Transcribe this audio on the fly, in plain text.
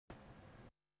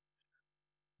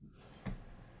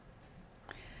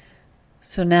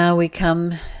So now we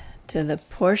come to the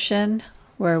portion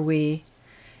where we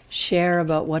share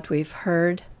about what we've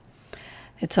heard.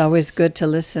 It's always good to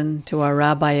listen to our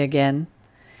Rabbi again.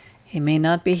 He may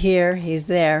not be here, he's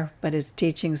there, but his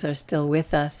teachings are still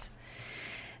with us.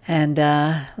 And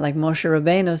like Moshe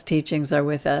Rabbeinu's teachings are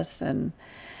with us. And,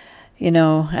 you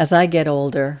know, as I get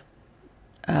older,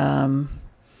 I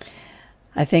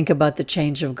think about the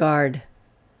change of guard.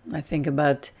 I think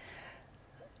about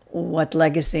what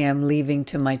legacy I'm leaving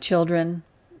to my children,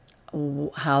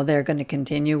 how they're going to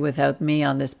continue without me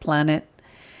on this planet.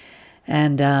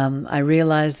 And I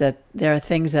realize that there are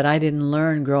things that I didn't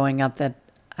learn growing up that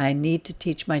I need to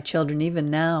teach my children even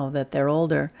now that they're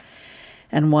older.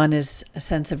 And one is a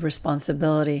sense of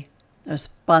responsibility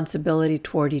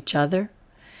toward each other,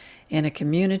 in a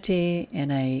community,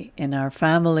 in our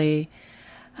family,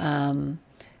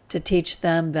 to teach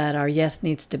them that our yes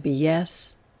needs to be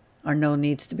yes, our no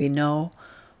needs to be no.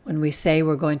 When we say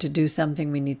we're going to do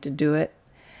something, we need to do it.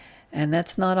 And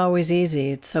that's not always easy.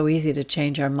 It's so easy to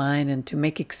change our mind and to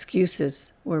make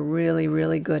excuses. We're really,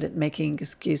 really good at making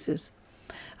excuses.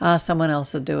 Someone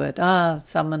else will do it.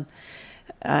 Someone,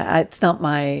 it's not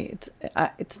my,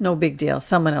 it's no big deal.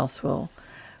 Someone else will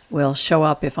show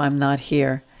up if I'm not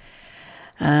here.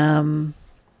 I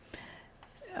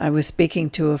was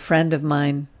speaking to a friend of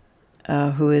mine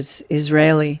who is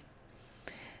Israeli,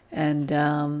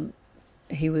 and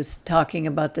he was talking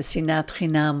about the sinat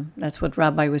chinam. That's what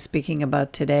Rabbi was speaking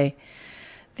about today,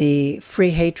 the free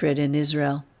hatred in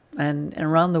Israel and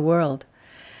around the world.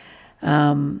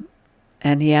 And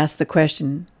he asked the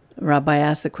question, Rabbi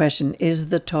asked the question, is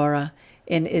the Torah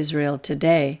in Israel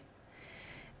today?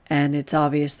 And it's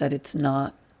obvious that it's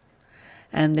not.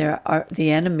 And the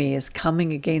enemy is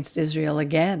coming against Israel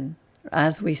again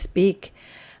as we speak.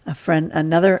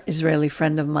 Another Israeli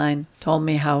friend of mine told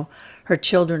me how her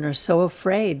children are so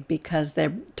afraid because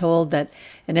they're told that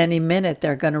in any minute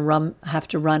they're going to have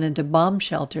to run into bomb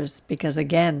shelters because,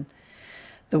 again,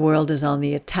 the world is on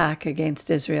the attack against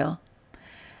Israel.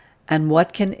 And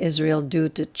what can Israel do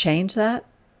to change that?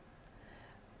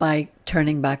 By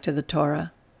turning back to the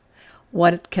Torah.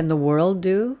 What can the world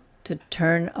do to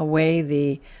turn away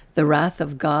the wrath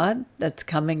of God that's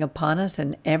coming upon us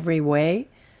in every way,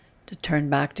 to turn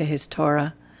back to his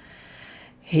Torah?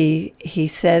 He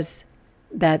says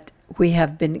that we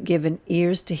have been given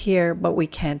ears to hear, but we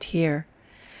can't hear.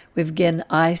 We've given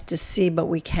eyes to see, but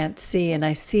we can't see. And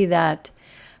I see that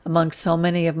among so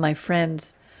many of my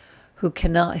friends who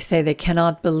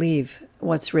cannot believe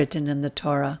what's written in the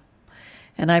Torah.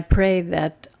 And I pray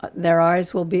that their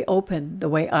eyes will be open the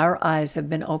way our eyes have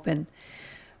been open.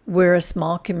 We're a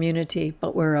small community,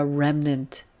 but we're a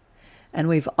remnant. And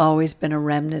we've always been a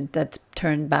remnant that's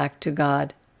turned back to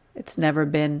God. It's never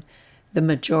been the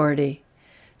majority.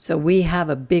 So we have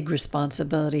a big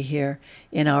responsibility here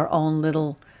in our own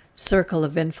little circle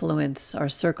of influence, our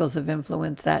circles of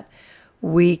influence, that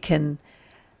we can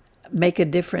make a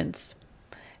difference.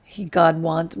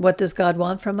 What does God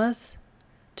want from us?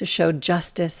 To show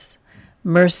justice,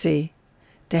 mercy,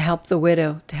 to help the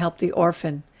widow, to help the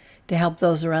orphan, to help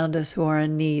those around us who are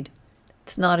in need.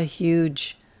 It's not a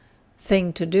huge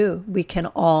thing to do. We can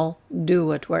all do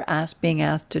what we're being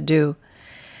asked to do.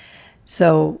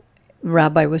 So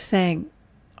Rabbi was saying,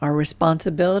 our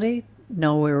responsibility,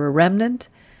 know we're a remnant,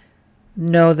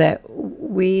 know that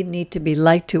we need to be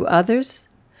light to others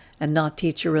and not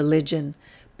teach a religion,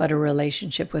 but a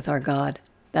relationship with our God.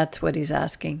 That's what he's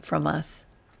asking from us.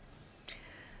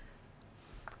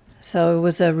 So it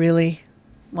was a really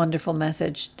wonderful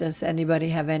message. Does anybody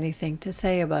have anything to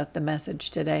say about the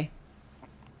message today?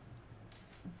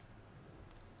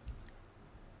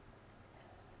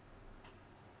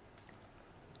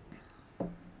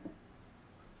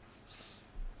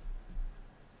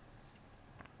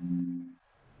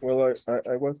 Well,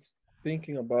 I was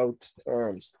thinking about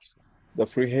the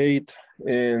free hate,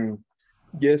 and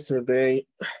yesterday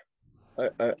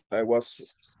I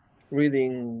was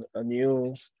reading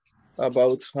anew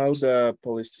about how the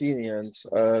Palestinians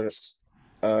are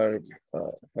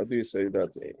how do you say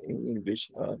that in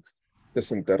English?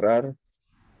 Desenterrar.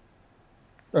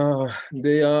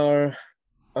 They are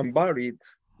unburied.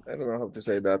 I don't know how to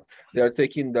say that. They are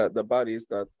taking the bodies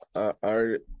that are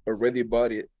already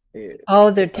buried.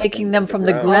 They're taking them from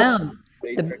the ground.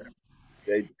 They take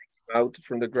them out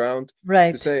from the ground,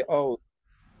 right, to say, oh,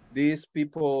 these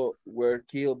people were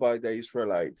killed by the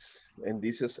Israelites, and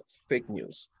this is fake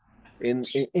news. And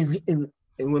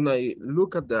when I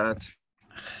look at that,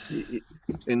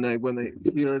 when I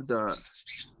hear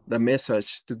the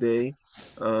message today,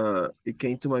 it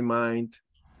came to my mind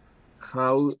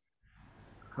how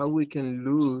we can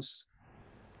lose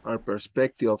our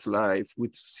perspective of life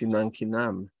with Sinan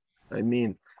Kinam. I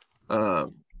mean,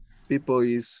 people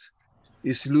is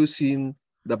losing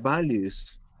the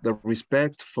values, the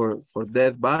respect for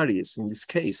dead bodies in this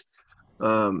case,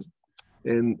 and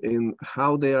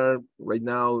how they are right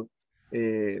now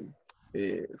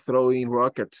throwing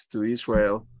rockets to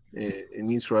Israel,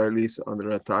 and Israel is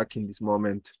under attack in this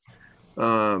moment,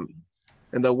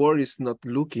 and the world is not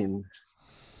looking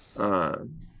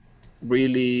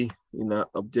really in an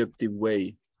objective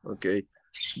way, okay,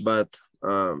 but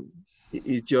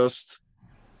it's just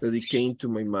that it came to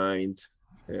my mind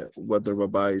what the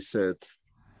Rabbi said.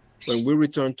 When we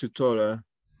return to Torah,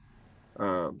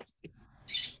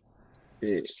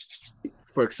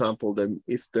 for example,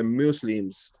 if the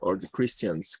Muslims or the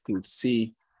Christians could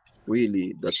see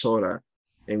really the Torah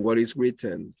and what is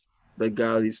written, that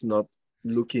God is not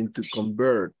looking to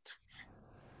convert.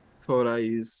 Torah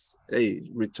is a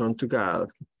return to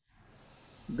God.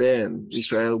 Then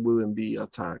Israel wouldn't be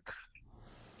attacked.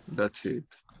 That's it.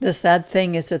 The sad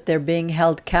thing is that they're being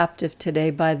held captive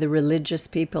today by the religious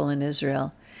people in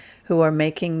Israel who are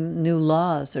making new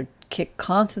laws or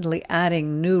constantly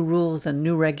adding new rules and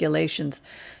new regulations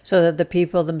so that the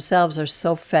people themselves are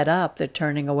so fed up they're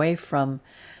turning away from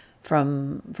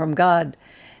God.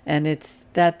 And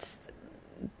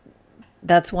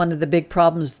that's one of the big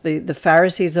problems. The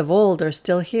Pharisees of old are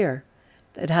still here.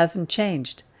 It hasn't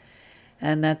changed.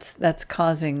 And that's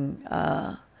causing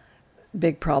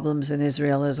big problems in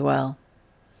Israel as well.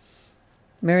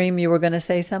 Miriam, you were going to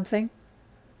say something?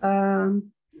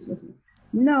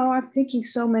 No, I'm thinking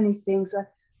so many things.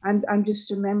 I'm just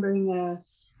remembering,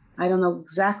 I don't know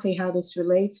exactly how this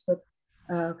relates, but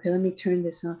okay, let me turn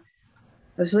this on.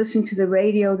 I was listening to the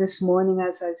radio this morning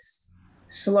as I was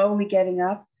slowly getting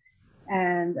up,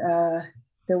 and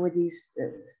there were these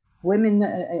women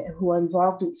who are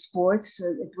involved in sports.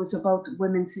 It was about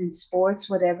women in sports,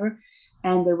 whatever.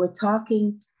 And they were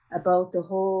talking about the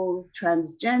whole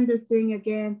transgender thing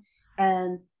again.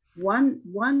 And one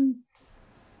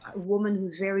woman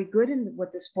who's very good in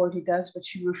what the sport he does, but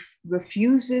she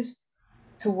refuses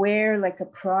to wear like a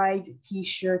pride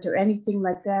t-shirt or anything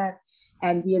like that.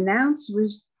 And the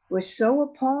announcers were so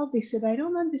appalled. They said, I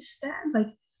don't understand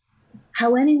like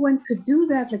how anyone could do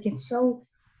that. Like it's so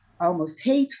almost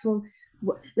hateful.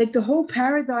 Like the whole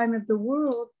paradigm of the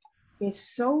world is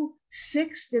so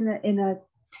fixed in a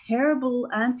terrible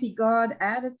anti-God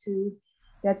attitude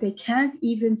that they can't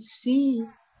even see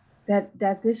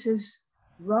that this is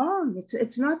wrong.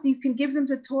 It's not, you can give them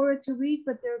the Torah to read,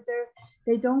 but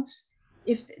they don't,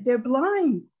 if they're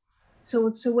blind.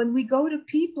 So when we go to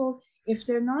people, if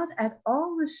they're not at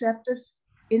all receptive,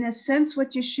 in a sense,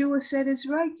 what Yeshua said is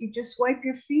right. You just wipe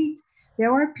your feet.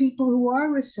 There are people who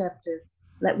are receptive.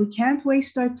 That we can't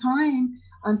waste our time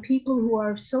on people who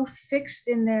are so fixed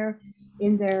in their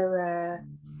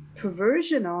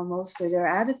perversion almost, or their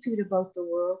attitude about the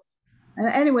world. And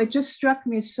anyway, it just struck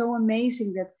me as so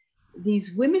amazing that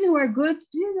these women who are good,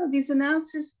 these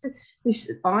announcers, these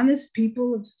honest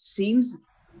people, it seems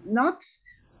not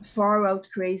far out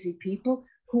crazy people,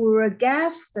 who were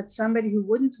aghast that somebody who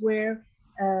wouldn't wear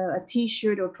a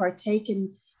t-shirt or partake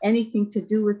in anything to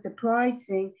do with the pride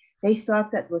thing, they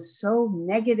thought that was so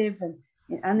negative and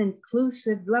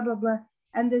uninclusive, blah, blah, blah.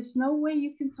 And there's no way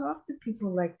you can talk to people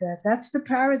like that. That's the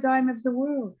paradigm of the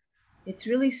world. It's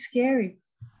really scary.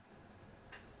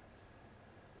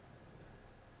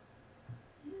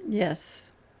 Yes.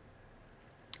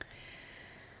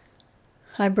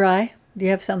 Hi, Bri. Do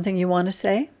you have something you want to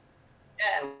say?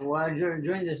 Yeah, well,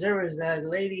 during the service, that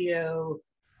lady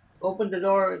opened the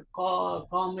door,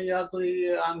 call me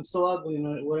ugly, I'm so ugly,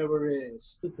 whatever it is,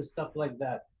 stupid stuff like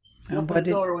that. She opened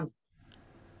the door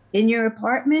in your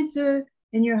apartment,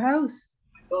 in your house.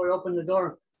 Opened the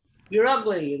door. You're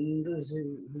ugly, and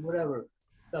whatever.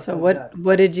 Stuff so like that.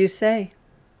 What did you say?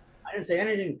 I didn't say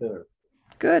anything to her.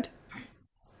 Good.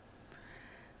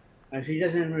 And she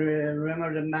doesn't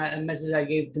remember the message I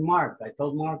gave to Mark. I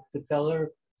told Mark to tell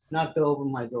her not to open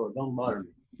my door. Don't bother me.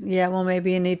 Yeah, well,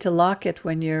 maybe you need to lock it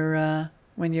when you're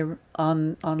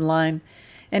online.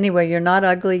 Anyway, you're not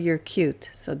ugly, you're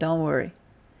cute, so don't worry.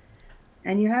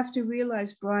 And you have to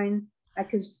realize, Brian,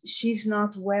 because she's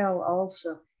not well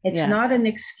also. It's not an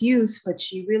excuse, but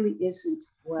she really isn't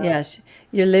well. Yes,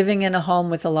 you're living in a home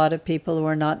with a lot of people who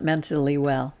are not mentally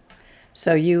well.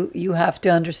 So you have to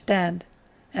understand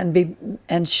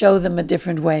and show them a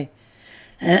different way.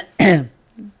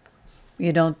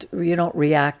 You don't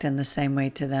react in the same way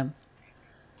to them.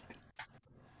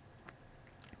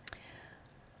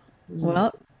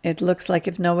 Well, it looks like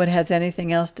if no one has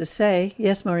anything else to say,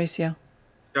 yes, Mauricio.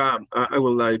 Yeah, I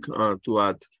would like to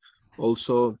add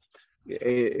also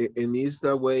And it's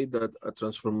the way that a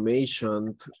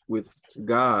transformation with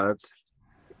God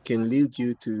can lead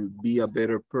you to be a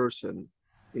better person.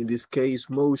 In this case,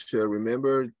 Moshe,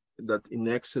 remember that in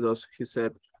Exodus, he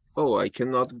said, oh, I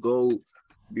cannot go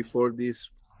before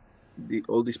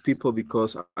all these people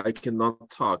because I cannot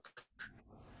talk.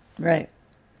 Right.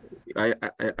 I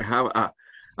have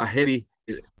a heavy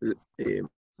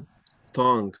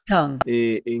tongue. Tongue.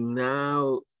 And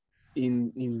now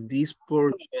in this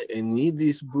portion and in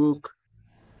this book,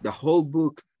 the whole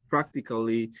book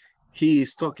practically, he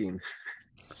is talking.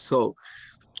 So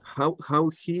how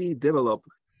he developed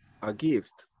a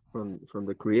gift from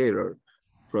the creator,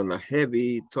 from a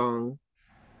heavy tongue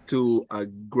to a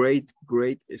great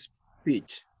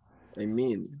speech. I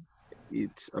mean,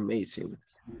 it's amazing.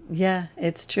 Yeah,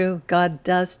 it's true. God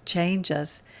does change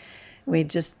us. We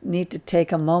just need to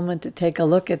take a moment to take a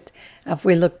look at, if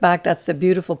we look back, that's the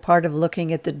beautiful part of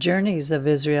looking at the journeys of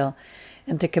Israel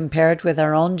and to compare it with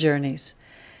our own journeys.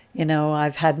 You know,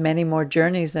 I've had many more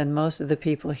journeys than most of the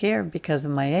people here because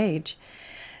of my age.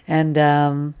 And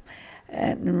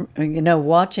you know,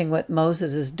 watching what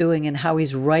Moses is doing and how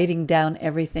he's writing down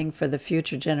everything for the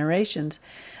future generations,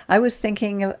 I was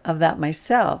thinking of that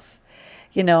myself.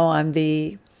 You know, I'm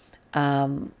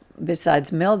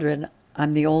besides Mildred,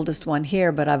 I'm the oldest one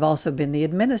here, but I've also been the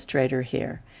administrator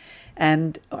here.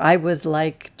 And I was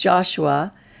like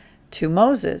Joshua to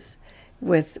Moses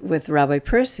with Rabbi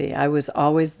Percy. I was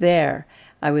always there.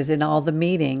 I was in all the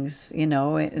meetings, you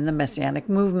know, in the Messianic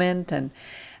movement and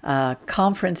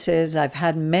conferences. I've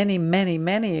had many, many,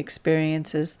 many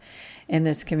experiences in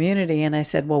this community. And I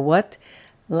said, well, what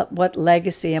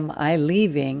legacy am I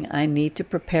leaving? I need to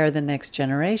prepare the next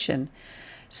generation.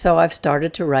 So I've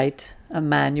started to write a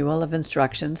manual of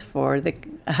instructions for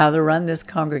how to run this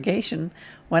congregation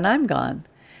when I'm gone.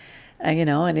 You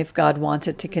know, and if God wants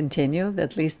it to continue,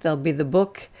 at least there'll be the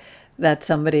book that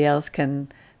somebody else can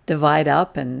divide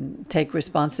up and take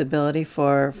responsibility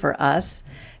for us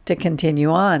to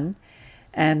continue on.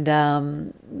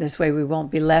 And this way we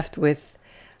won't be left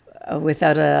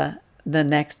without the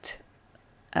next.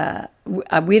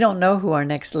 We don't know who our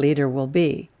next leader will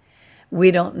be.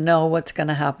 We don't know what's going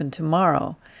to happen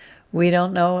tomorrow. We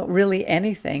don't know really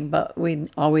anything, but we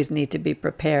always need to be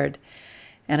prepared.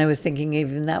 And I was thinking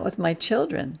even that with my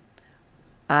children.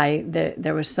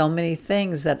 There were so many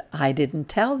things that I didn't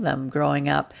tell them growing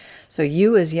up. So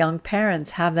you as young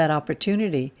parents have that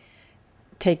opportunity.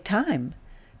 Take time.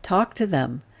 Talk to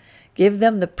them. Give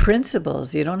them the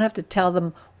principles. You don't have to tell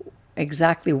them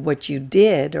exactly what you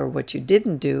did or what you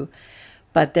didn't do,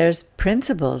 but there's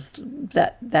principles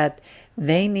that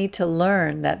they need to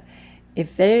learn, that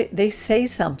if they say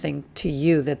something to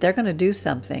you that they're going to do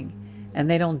something and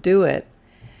they don't do it,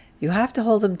 you have to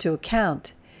hold them to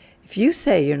account. If you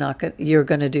say you're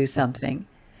going to do something,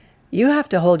 you have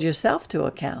to hold yourself to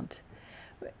account,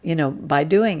 you know, by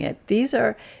doing it. These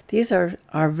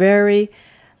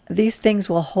things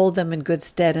will hold them in good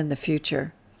stead in the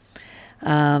future.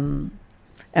 And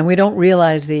we don't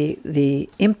realize the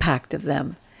impact of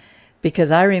them.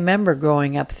 Because I remember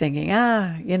growing up thinking,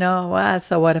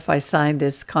 so what if I sign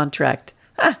this contract?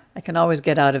 I can always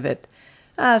get out of it.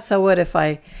 So what if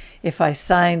I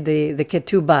signed the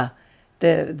ketubah,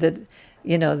 the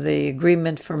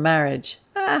agreement for marriage?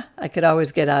 I could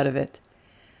always get out of it.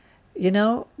 You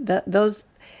know,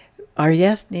 our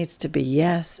yes needs to be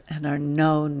yes and our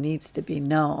no needs to be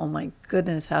no. Oh my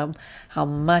goodness, how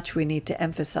much we need to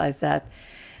emphasize that.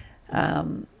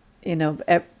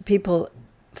 People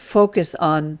focus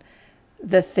on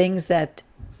the things that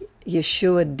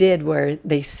Yeshua did, where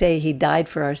they say he died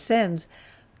for our sins,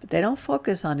 but they don't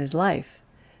focus on his life.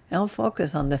 They don't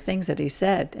focus on the things that he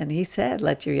said. And he said,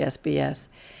 let your yes be yes.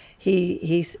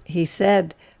 He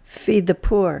said, feed the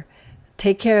poor,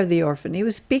 take care of the orphan. He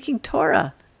was speaking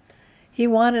Torah. He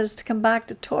wanted us to come back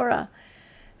to Torah.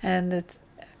 And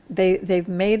they've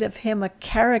made of him a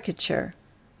caricature.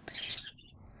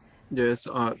 Yes,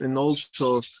 and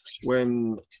also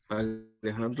when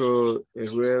Alejandro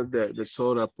read the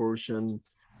Torah portion,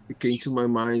 it came to my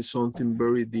mind something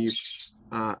very deep,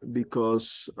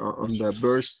 because on the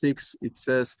verse 6, it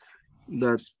says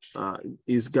that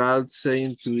is God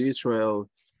saying to Israel,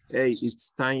 hey,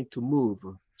 it's time to move.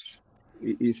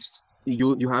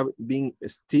 You have been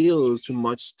still too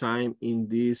much time in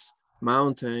this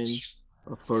mountain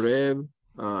forever,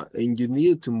 and you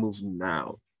need to move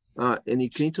now. And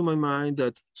it came to my mind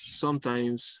that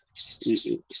sometimes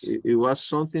it was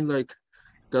something like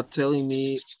God telling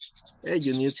me, hey,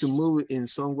 you need to move in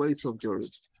some ways of your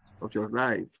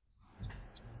life.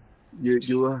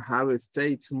 You have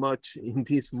stayed too much in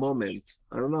this moment.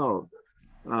 I don't know.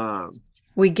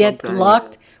 We get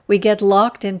Sometimes,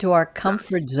 locked into our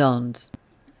comfort zones.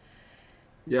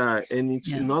 yeah, and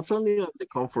it's not only on the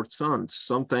comfort zones.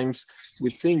 Sometimes we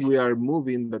think we are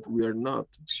moving, but we are not.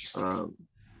 Um,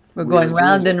 We're we are going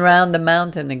round doing, and round the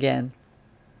mountain again.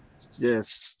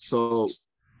 yes. So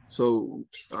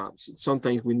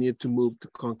sometimes we need to move to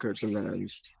conquer the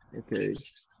land. Okay,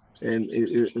 and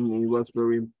it was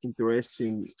very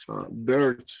interesting.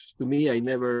 Birds, to me, I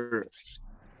never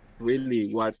really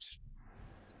watched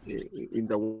in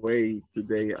the way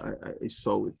today I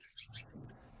saw it.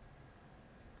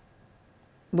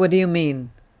 What do you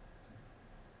mean,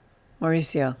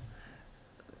 Mauricio?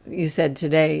 You said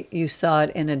today you saw it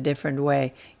in a different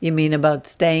way. You mean about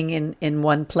staying in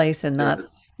one place and not Yes.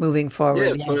 moving forward?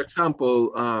 Yes, for example,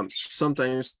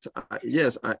 sometimes,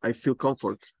 yes, I feel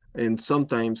comfort, and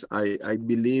sometimes I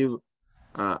believe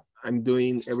I'm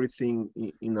doing everything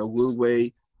in a good way,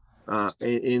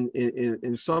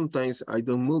 and sometimes I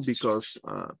don't move because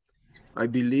I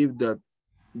believe that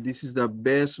this is the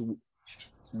best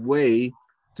way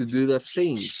to do the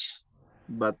things.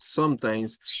 But sometimes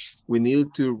we need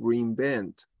to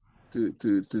reinvent,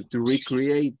 to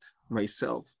recreate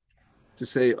myself, to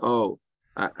say, oh,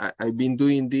 I've been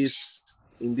doing this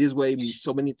in this way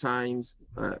so many times,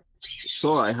 so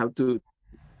I have to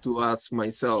ask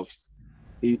myself,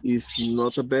 is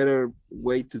not a better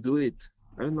way to do it?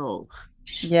 I don't know,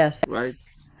 Yes. right?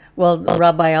 Well,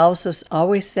 Rabbi also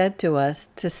always said to us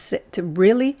to say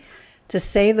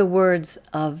the words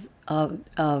of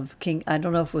King. I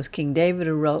don't know if it was King David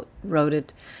who wrote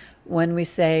it. When we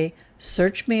say,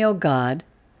 "Search me, O God,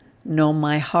 know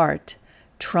my heart,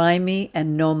 try me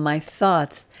and know my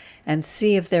thoughts, and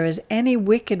see if there is any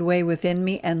wicked way within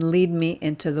me, and lead me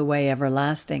into the way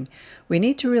everlasting." We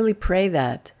need to really pray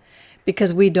that,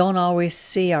 because we don't always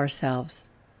see ourselves.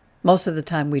 Most of the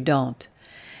time, we don't.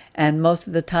 And most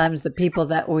of the times, the people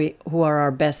who are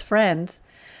our best friends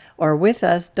or with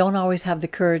us don't always have the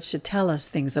courage to tell us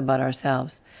things about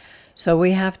ourselves. So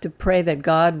we have to pray that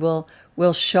God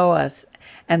will show us,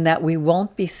 and that we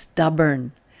won't be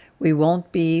stubborn. We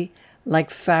won't be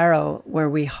like Pharaoh, where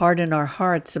we harden our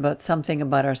hearts about something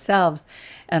about ourselves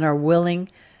and are willing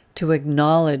to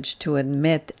acknowledge, to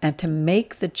admit, and to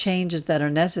make the changes that are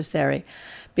necessary.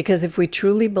 Because if we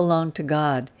truly belong to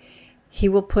God, He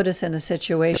will put us in a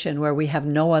situation where we have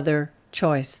no other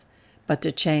choice but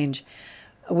to change.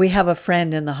 We have a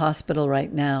friend in the hospital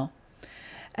right now,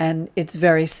 and it's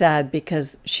very sad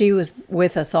because she was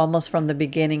with us almost from the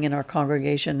beginning in our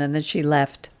congregation, and then she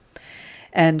left.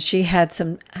 And she had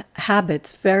some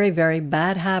habits, very, very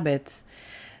bad habits,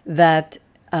 that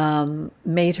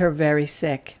made her very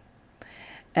sick.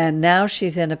 And now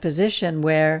she's in a position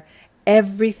where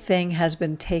everything has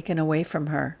been taken away from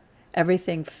her.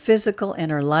 Everything physical in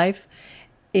her life.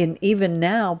 Even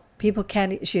now, people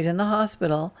can't, she's in the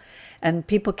hospital, and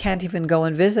people can't even go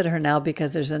and visit her now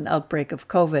because there's an outbreak of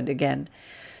COVID again.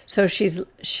 So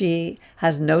she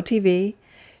has no TV.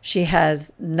 She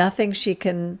has nothing she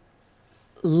can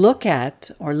look at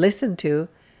or listen to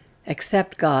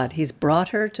except God. He's brought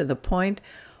her to the point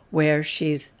where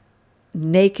she's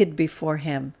naked before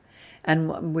Him.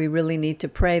 And we really need to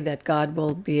pray that God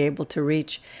will be able to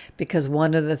reach, because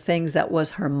one of the things that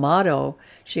was her motto,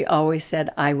 she always said,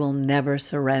 "I will never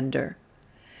surrender."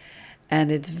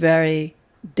 And it's very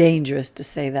dangerous to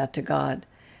say that to God,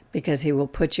 because He will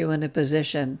put you in a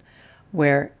position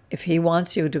where if He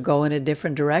wants you to go in a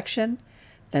different direction,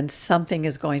 then something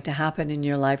is going to happen in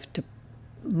your life to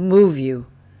move you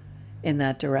in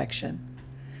that direction.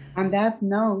 On that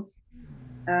note,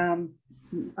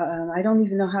 I don't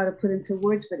even know how to put into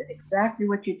words, but exactly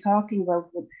what you're talking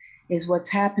about is what's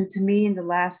happened to me in the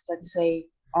last, let's say,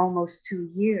 almost 2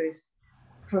 years.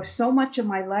 For so much of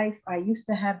my life, I used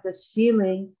to have this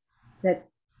feeling that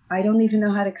I don't even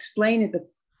know how to explain it, but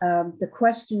the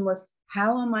question was,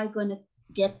 how am I going to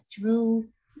get through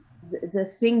the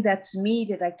thing that's me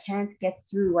that I can't get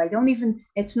through?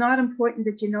 It's not important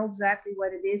that you know exactly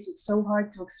what it is. It's so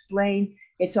hard to explain.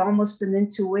 It's almost an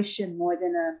intuition more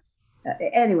than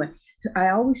anyway, I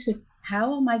always said,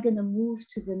 how am I going to move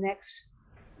to the next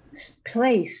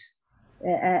place?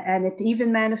 And it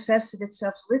even manifested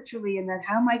itself literally in that,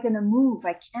 how am I going to move?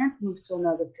 I can't move to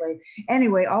another place.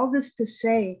 Anyway, all this to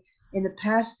say, in the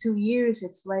past 2 years,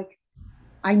 it's like,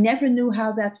 I never knew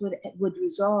how that would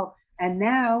resolve. And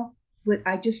now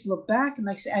I just look back and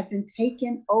I say, I've been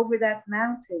taken over that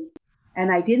mountain,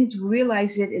 and I didn't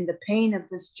realize it in the pain of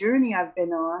this journey I've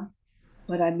been on.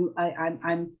 But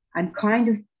I'm kind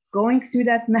of going through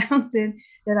that mountain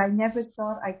that I never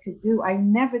thought I could do. I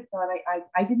never thought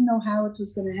I didn't know how it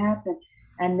was going to happen.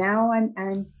 And now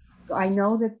I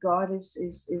know that God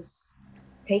is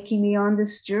taking me on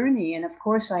this journey. And of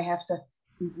course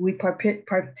we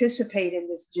participate in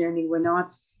this journey. We're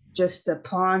not just the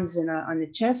pawns on a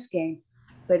chess game,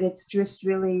 but it's just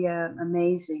really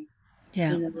amazing.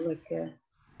 Yeah. You know, like,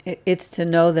 It's to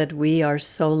know that we are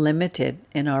so limited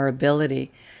in our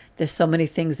ability. There's so many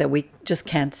things that we just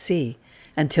can't see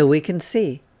until we can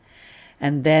see.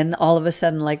 And then all of a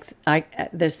sudden, like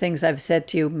there's things I've said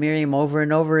to you, Miriam, over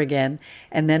and over again.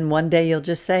 And then one day you'll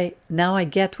just say, now I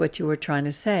get what you were trying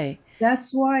to say.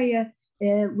 That's why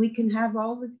we can have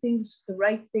all the things, the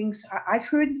right things. I've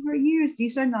heard for years,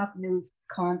 these are not new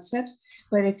concepts,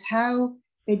 but it's how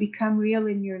they become real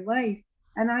in your life.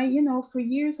 And for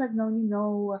years I've known,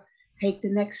 take the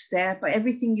next step,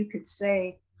 everything you could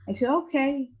say. I said,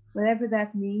 okay, whatever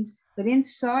that means. But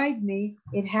inside me,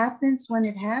 it happens when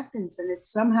it happens. And it's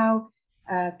somehow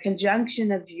a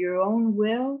conjunction of your own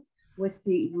will with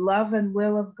the love and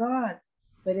will of God.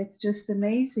 But it's just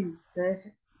amazing that,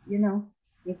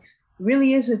 it's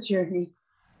really is a journey.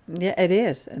 Yeah, it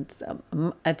is.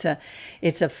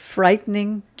 It's a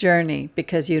frightening journey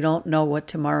because you don't know what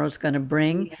tomorrow's going to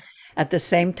bring. Yeah. At the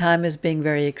same time as being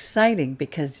very exciting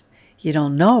because you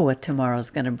don't know what tomorrow's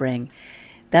going to bring.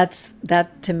 That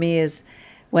to me is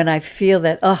when I feel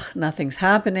that, nothing's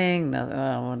happening,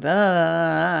 all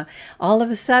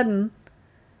of a sudden,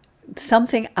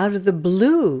 something out of the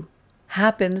blue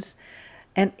happens,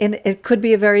 and it could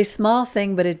be a very small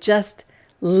thing, but it just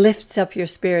lifts up your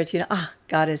spirit.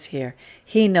 God is here.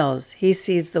 He knows. He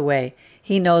sees the way.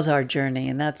 He knows our journey,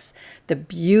 and that's the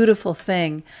beautiful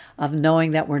thing of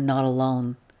knowing that we're not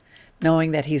alone,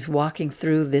 knowing that He's walking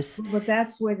through this. But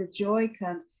that's where the joy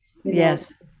comes.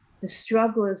 Yes. The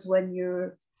struggle is when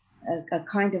you're a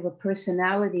kind of a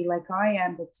personality like I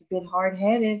am that's a bit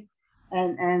hard-headed,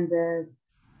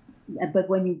 but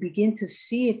when you begin to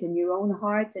see it in your own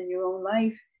heart and your own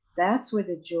life, that's where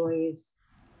the joy is.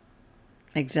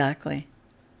 Exactly.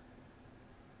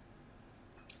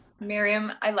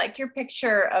 Miriam, I like your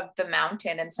picture of the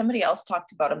mountain, and somebody else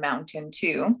talked about a mountain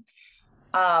too.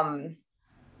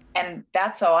 And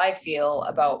that's how I feel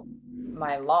about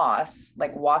my loss.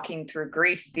 Like walking through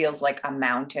grief feels like a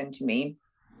mountain to me.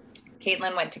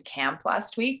 Caitlin went to camp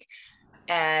last week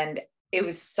and it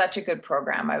was such a good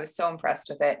program. I was so impressed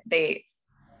with it.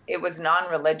 It was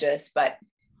non-religious, but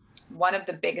one of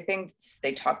the big things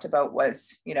they talked about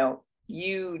was,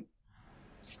 you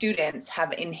students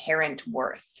have inherent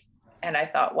worth. And I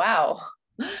thought, wow,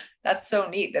 that's so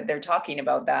neat that they're talking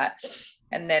about that.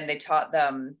 And then they taught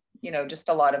them, just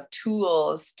a lot of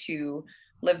tools to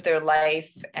live their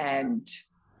life and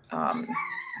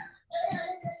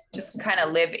just kind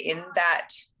of live in that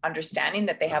understanding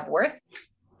that they have worth.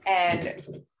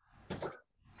 And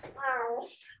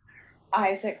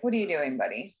Isaac, what are you doing,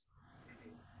 buddy?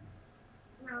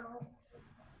 No.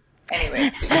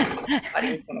 Anyway,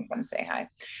 buddy was going to come say hi.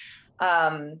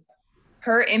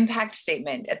 Her impact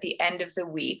statement at the end of the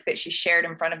week that she shared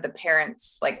in front of the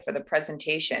parents, like for the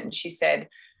presentation, she said,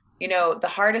 the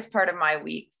hardest part of my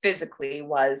week physically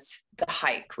was the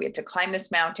hike. We had to climb this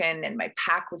mountain and my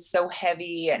pack was so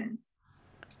heavy and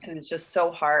it was just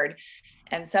so hard.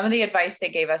 And some of the advice they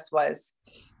gave us was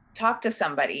talk to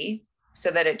somebody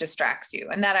so that it distracts you.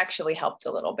 And that actually helped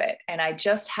a little bit. And I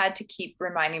just had to keep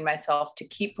reminding myself to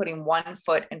keep putting one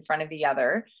foot in front of the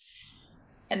other.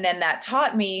 And then that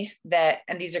taught me that,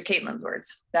 and these are Caitlin's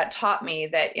words, that taught me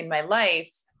that in my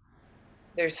life,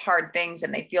 there's hard things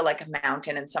and they feel like a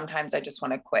mountain. And sometimes I just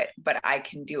want to quit, but I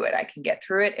can do it. I can get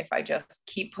through it if I just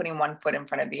keep putting one foot in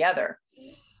front of the other.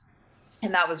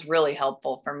 And that was really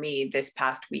helpful for me this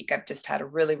past week. I've just had a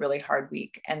really, really hard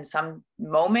week. And some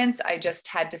moments I just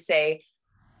had to say,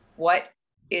 what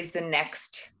is the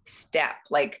next step?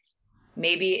 Like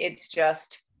maybe it's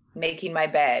just making my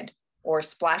bed or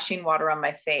splashing water on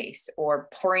my face or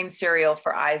pouring cereal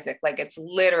for Isaac. Like it's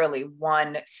literally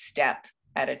one step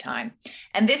at a time.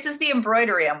 And this is the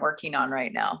embroidery I'm working on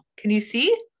right now. Can you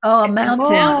see? Oh, a mountain.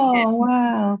 Oh,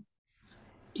 wow.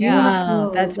 Yeah,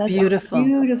 wow, that's beautiful.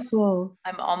 Beautiful.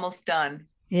 I'm almost done.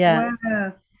 Yeah.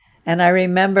 Wow. And I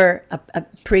remember a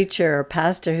preacher or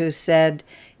pastor who said,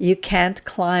 you can't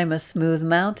climb a smooth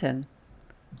mountain.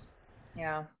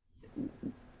 Yeah.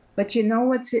 But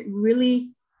what's it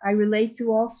really, I relate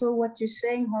to also what you're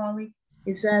saying, Holly,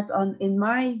 is that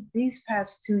these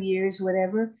past 2 years,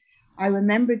 whatever, I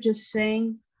remember just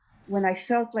saying when I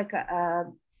felt like I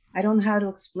don't know how to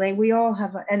explain. We all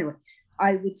have anyway,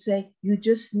 I would say, you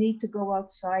just need to go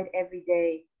outside every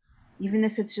day, even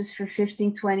if it's just for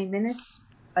 15, 20 minutes.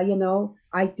 I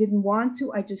didn't want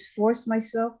to. I just forced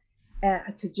myself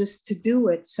to do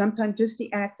it. Sometimes just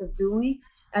the act of doing.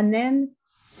 And then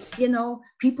you know,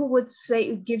 people would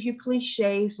say, give you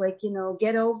cliches like, you know,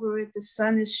 get over it, the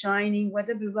sun is shining,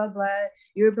 whatever, blah, blah,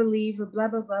 you're a believer, blah,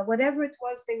 blah, blah, whatever it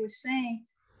was they were saying.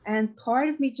 And part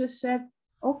of me just said,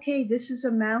 okay, this is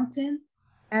a mountain,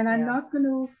 and I'm not going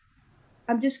to,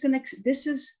 I'm just going to, this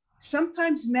is,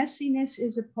 sometimes messiness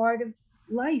is a part of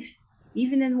life,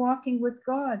 even in walking with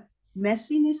God.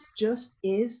 Messiness just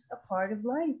is a part of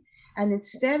life. And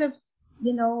instead of,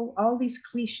 you know, all these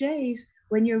cliches,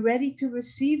 when you're ready to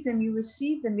receive them, you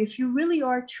receive them. If you really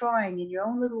are trying in your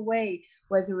own little way,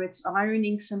 whether it's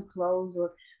ironing some clothes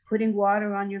or putting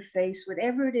water on your face,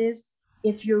 whatever it is,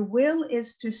 if your will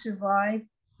is to survive,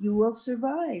 you will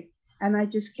survive. And I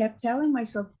just kept telling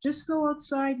myself, just go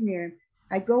outside, Miriam.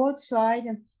 I go outside,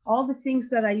 and all the things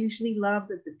that I usually loved,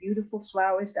 the beautiful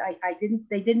flowers,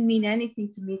 they didn't mean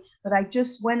anything to me, but I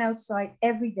just went outside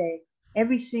every day,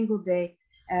 every single day.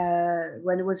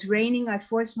 When it was raining, I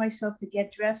forced myself to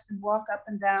get dressed and walk up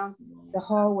and down the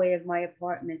hallway of my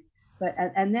apartment. But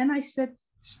and then I said,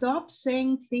 stop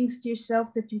saying things to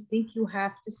yourself that you think you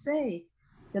have to say.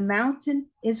 The mountain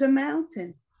is a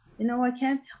mountain. You know, I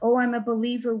can't, oh, I'm a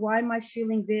believer, why am I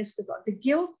feeling this? The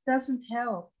guilt doesn't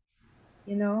help.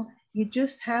 You know, you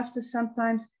just have to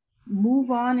sometimes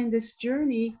move on in this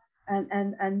journey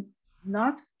and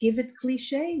not give it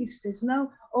cliches. There's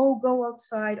no, oh, go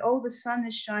outside, oh, the sun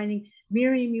is shining,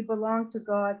 Miriam, you belong to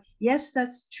God. Yes,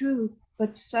 that's true,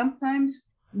 but sometimes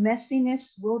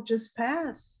messiness will just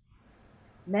pass.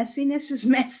 Messiness is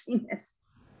messiness.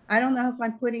 I don't know if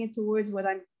I'm putting into words what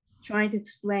I'm trying to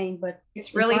explain, but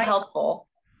it's really helpful.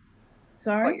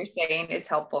 Sorry? What you're saying is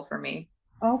helpful for me.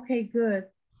 Okay, good.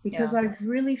 Because I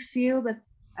really feel that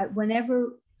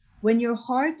when your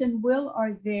heart and will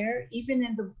are there, even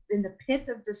in the pit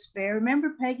of despair.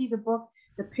 Remember, Peggy, the book,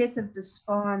 The Pit of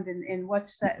Despond, and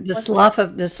what's that? The slough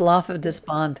of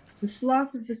despond. The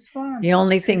slough of despond. The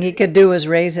only thing he could do was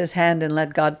raise his hand and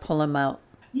let God pull him out.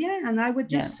 Yeah, and I would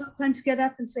just sometimes get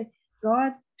up and say,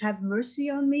 God, have mercy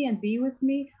on me and be with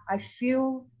me. I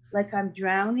feel like I'm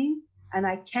drowning and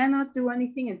I cannot do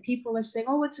anything. And people are saying,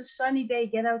 oh, it's a sunny day,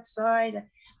 get outside.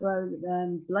 Well,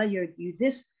 you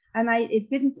this. And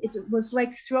it was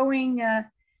like throwing,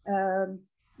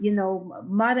 you know,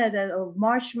 mud at or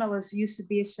marshmallows used to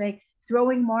be a saying,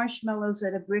 throwing marshmallows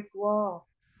at a brick wall.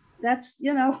 That's,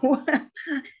 you know,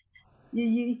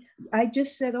 I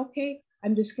just said, okay,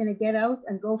 I'm just going to get out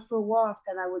and go for a walk.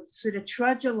 And I would sort of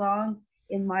trudge along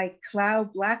in my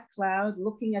black cloud,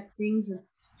 looking at things and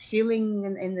feeling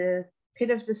in the pit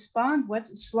of despond,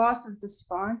 sloth of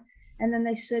despond. And then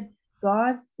I said,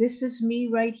 God, this is me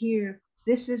right here.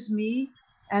 This is me.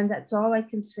 And that's all I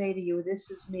can say to you.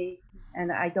 This is me.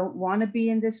 And I don't want to be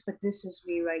in this, but this is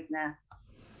me right now.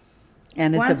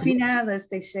 And it's Point final, as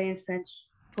they say in French.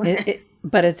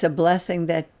 But it's a blessing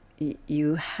that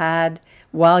you had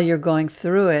while you're going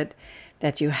through it,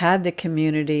 that you had the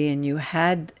community and you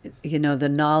had, you know, the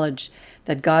knowledge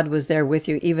that God was there with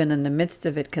you even in the midst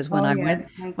of it. Because when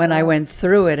I went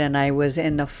through it and I was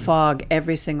in the fog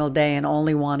every single day and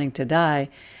only wanting to die,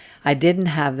 I didn't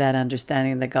have that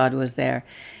understanding that God was there.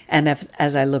 And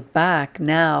as I look back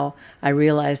now, I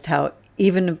realized how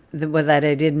even that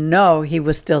I didn't know, he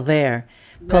was still there,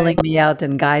 pulling me out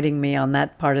and guiding me on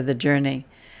that part of the journey.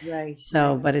 Right.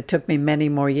 So, but it took me many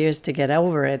more years to get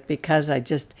over it because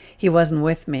he wasn't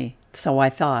with me. So I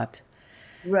thought.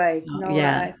 Right. No,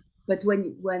 yeah. But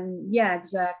yeah,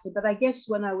 exactly. But I guess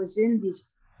when I was in these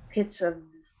pits of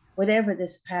whatever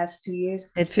this past 2 years.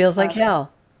 It feels like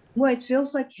hell. Well, it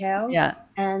feels like hell. Yeah.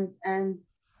 And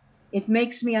it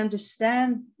makes me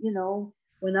understand, you know,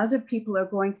 when other people are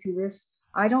going through this,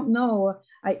 I don't know.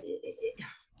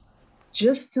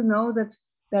 Just to know that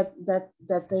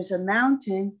there's a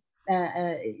mountain,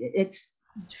 it's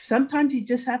sometimes you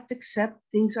just have to accept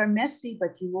things are messy,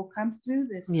 but you will come through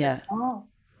this. Yeah. That's all.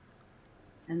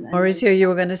 Mauricio, you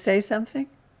were going to say something?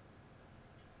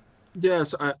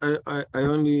 Yes, I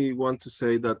only want to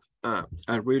say that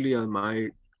I really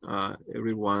admire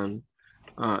everyone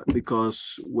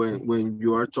because when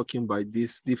you are talking about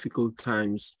these difficult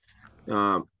times,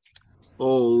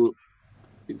 all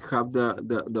have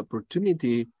the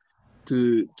opportunity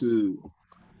to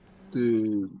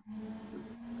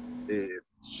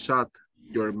shut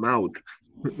your mouth,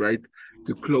 right?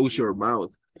 To close your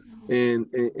mouth. And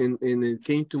it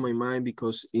came to my mind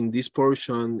because in this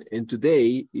portion, and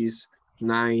today is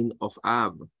 9 of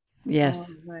Ab.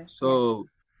 Yes. So,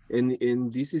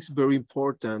 and this is very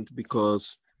important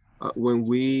because when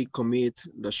we commit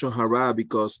the Shohara,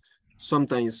 because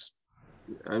sometimes,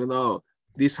 I don't know,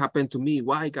 this happened to me,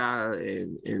 why God?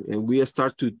 And we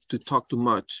start to talk too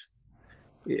much.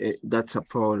 That's a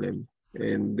problem.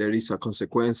 and there is a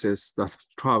consequences that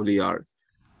probably are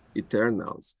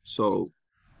eternal. So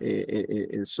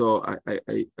and so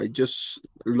I just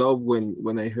love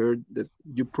when I heard that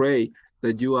you pray,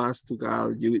 that you ask to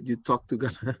God, you talk to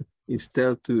God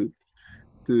instead to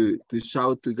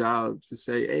shout to God, to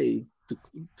say, hey,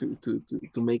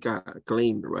 to make a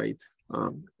claim, right,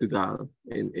 to God,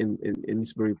 and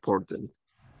it's very important.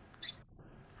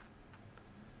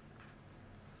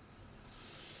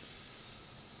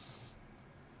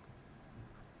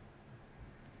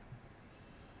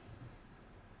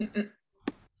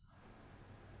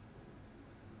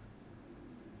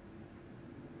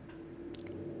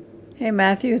 Hey,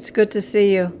 Matthew, it's good to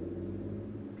see you.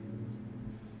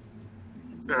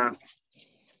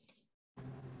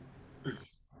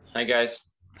 Hi, guys.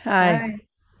 Hi. Hi.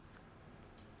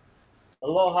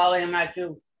 Hello, Holly and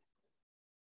Matthew.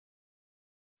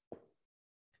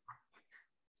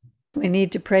 We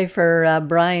need to pray for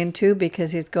Brian too,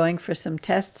 because he's going for some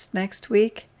tests next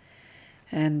week.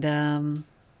 And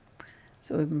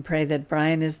so we can pray that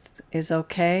Brian is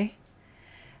okay.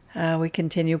 We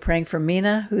continue praying for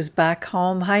Mina, who's back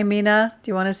home. Hi, Mina.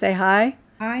 Do you want to say hi?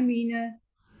 Hi, Mina.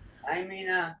 Hi,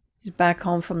 Mina. She's back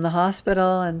home from the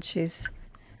hospital, and she's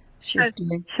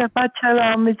doing. Shabbat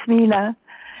Shalom, it's Mina.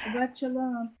 Shabbat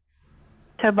Shalom.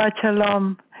 Shabbat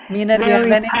Shalom. Mina, do you have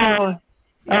anything?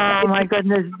 Oh my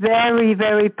goodness, very,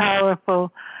 very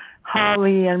powerful.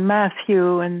 Holly and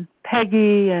Matthew and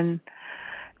Peggy and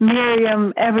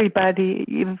Miriam,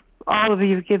 everybody, all of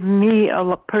you give me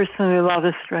personally a lot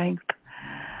of strength.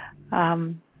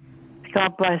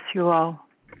 God bless you all.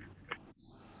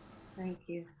 Thank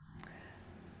you.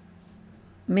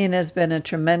 Mina's been a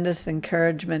tremendous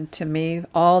encouragement to me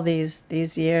all these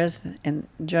years, and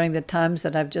during the times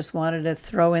that I've just wanted to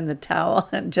throw in the towel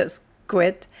and just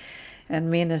quit. And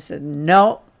Mina said,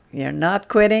 no, you're not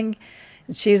quitting.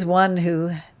 And she's one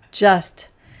who just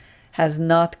has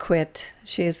not quit.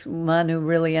 She's one who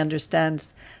really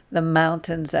understands the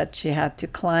mountains that she had to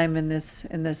climb in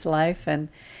this life. And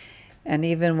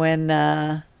even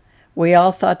when we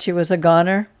all thought she was a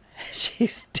goner,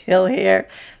 she's still here.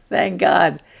 Thank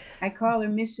God. I call her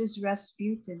Mrs.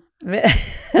 Rasputin.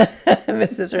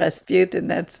 Mrs. Rasputin,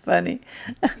 that's funny.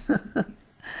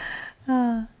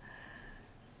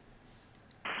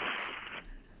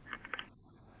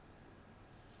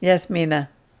 Yes, Mina.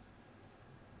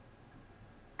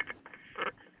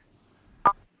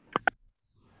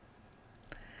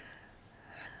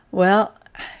 Well,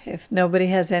 if nobody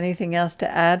has anything else to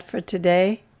add for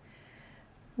today,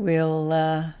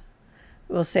 we'll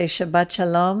say Shabbat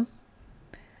Shalom.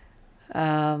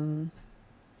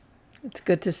 It's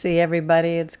good to see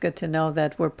everybody. It's good to know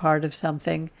that we're part of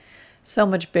something so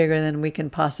much bigger than we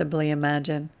can possibly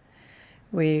imagine.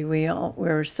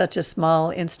 We're such a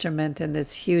small instrument in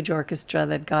this huge orchestra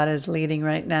that God is leading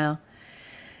right now.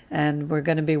 And we're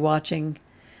going to be watching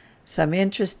some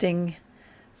interesting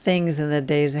things in the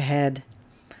days ahead.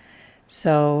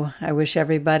 So I wish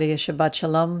everybody a Shabbat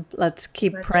Shalom. Let's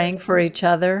keep praying for each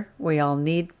other. We all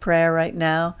need prayer right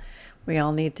now. We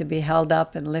all need to be held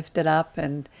up and lifted up.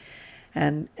 And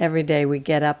every day we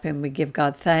get up and we give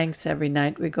God thanks. Every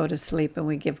night we go to sleep and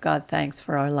we give God thanks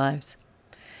for our lives.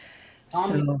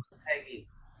 So, Peggy.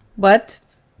 What?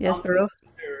 Yes, Baruch?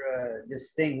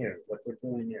 This thing here, what we're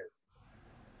doing here.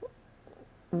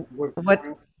 What?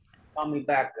 Call me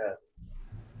back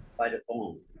by the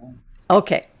phone.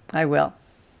 Okay, I will.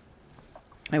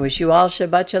 I wish you all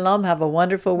Shabbat Shalom. Have a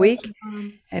wonderful week.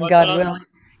 And God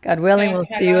willing, we'll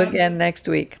see you again next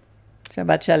week.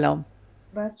 Shabbat Shalom.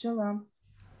 Shabbat Shalom.